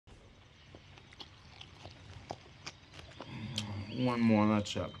One more,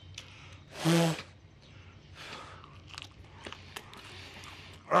 that's it.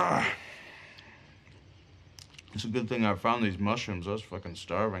 It's a good thing I found these mushrooms. I was fucking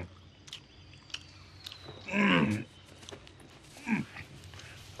starving.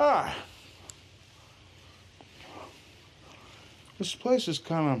 This place is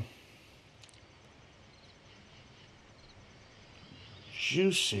kind of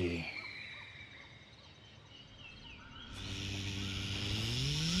juicy.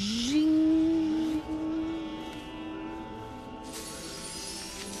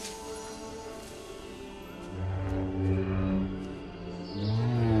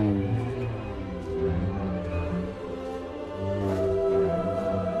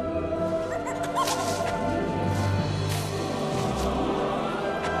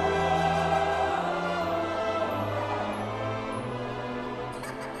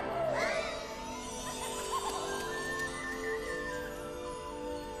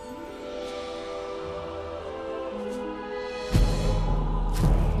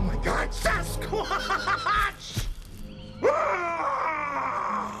 Sasquatch!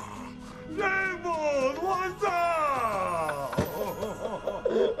 Neighbors, what's up?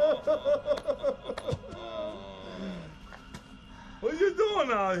 What you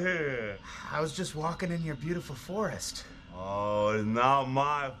doing out here? I was just walking in your beautiful forest. Oh, it's not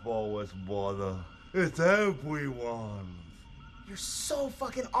my forest, brother. It's everyone's. You're so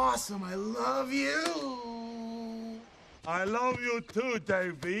fucking awesome. I love you. I love you too,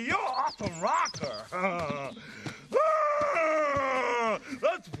 Davey. You're an awesome rocker.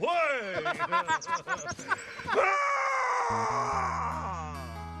 Let's play.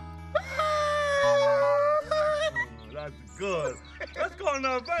 That's good. Let's go on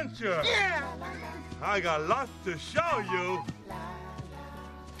an adventure. Yeah. I got lots to show you.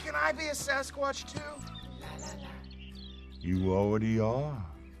 Can I be a Sasquatch too? You already are.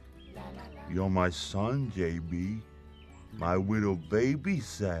 You're my son, JB. My little baby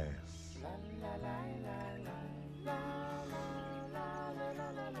Sass.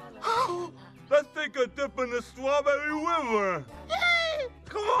 Let's take a dip in the Strawberry River. Yay!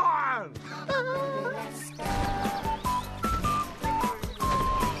 Come on!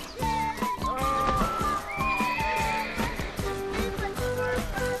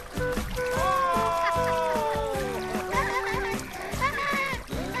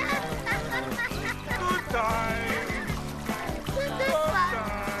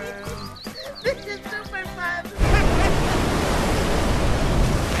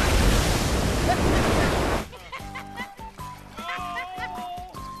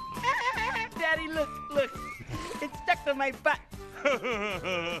 Daddy, look. It's stuck to my butt.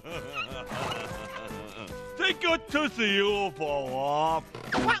 Take your Tootsie, you little fall off.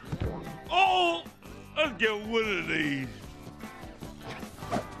 Oh, let's get rid of these.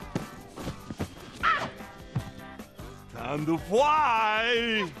 Time to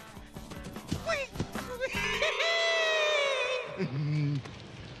fly.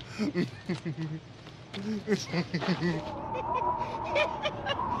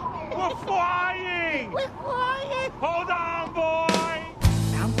 We're flying! We're flying! Hold on, boy!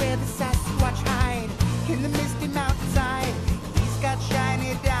 Down where the Sasquatch hide, in the misty mountainside, he's got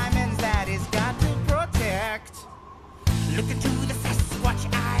shiny diamonds that he's got to protect. Look into the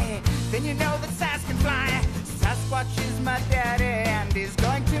Sasquatch eye, then you know that Sass can fly. Sasquatch is my daddy, and he's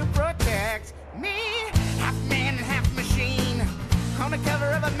going to protect me. Half man and half machine, on the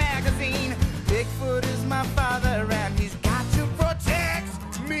cover of a magazine. Bigfoot is my father, and he's got to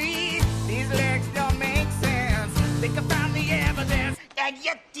protect me. These legs don't make sense. Think I found the evidence. That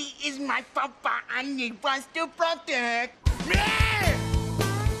Yeti is my papa, and he wants to protect me.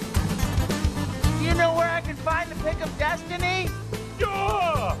 You know where I can find the pick of destiny?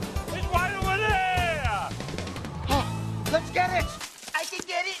 Sure! It's right over there! Oh, let's get it. I can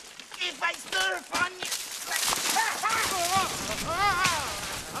get it if I surf on you.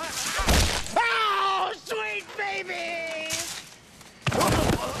 Oh, sweet baby!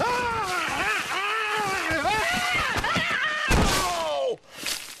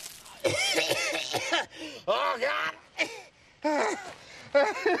 Oh, God!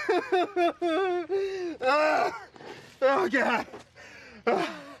 Oh, God!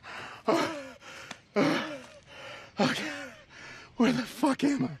 Okay, where the fuck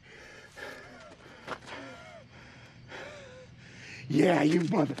am I? Yeah, you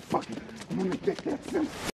motherfucker! I'm gonna get that.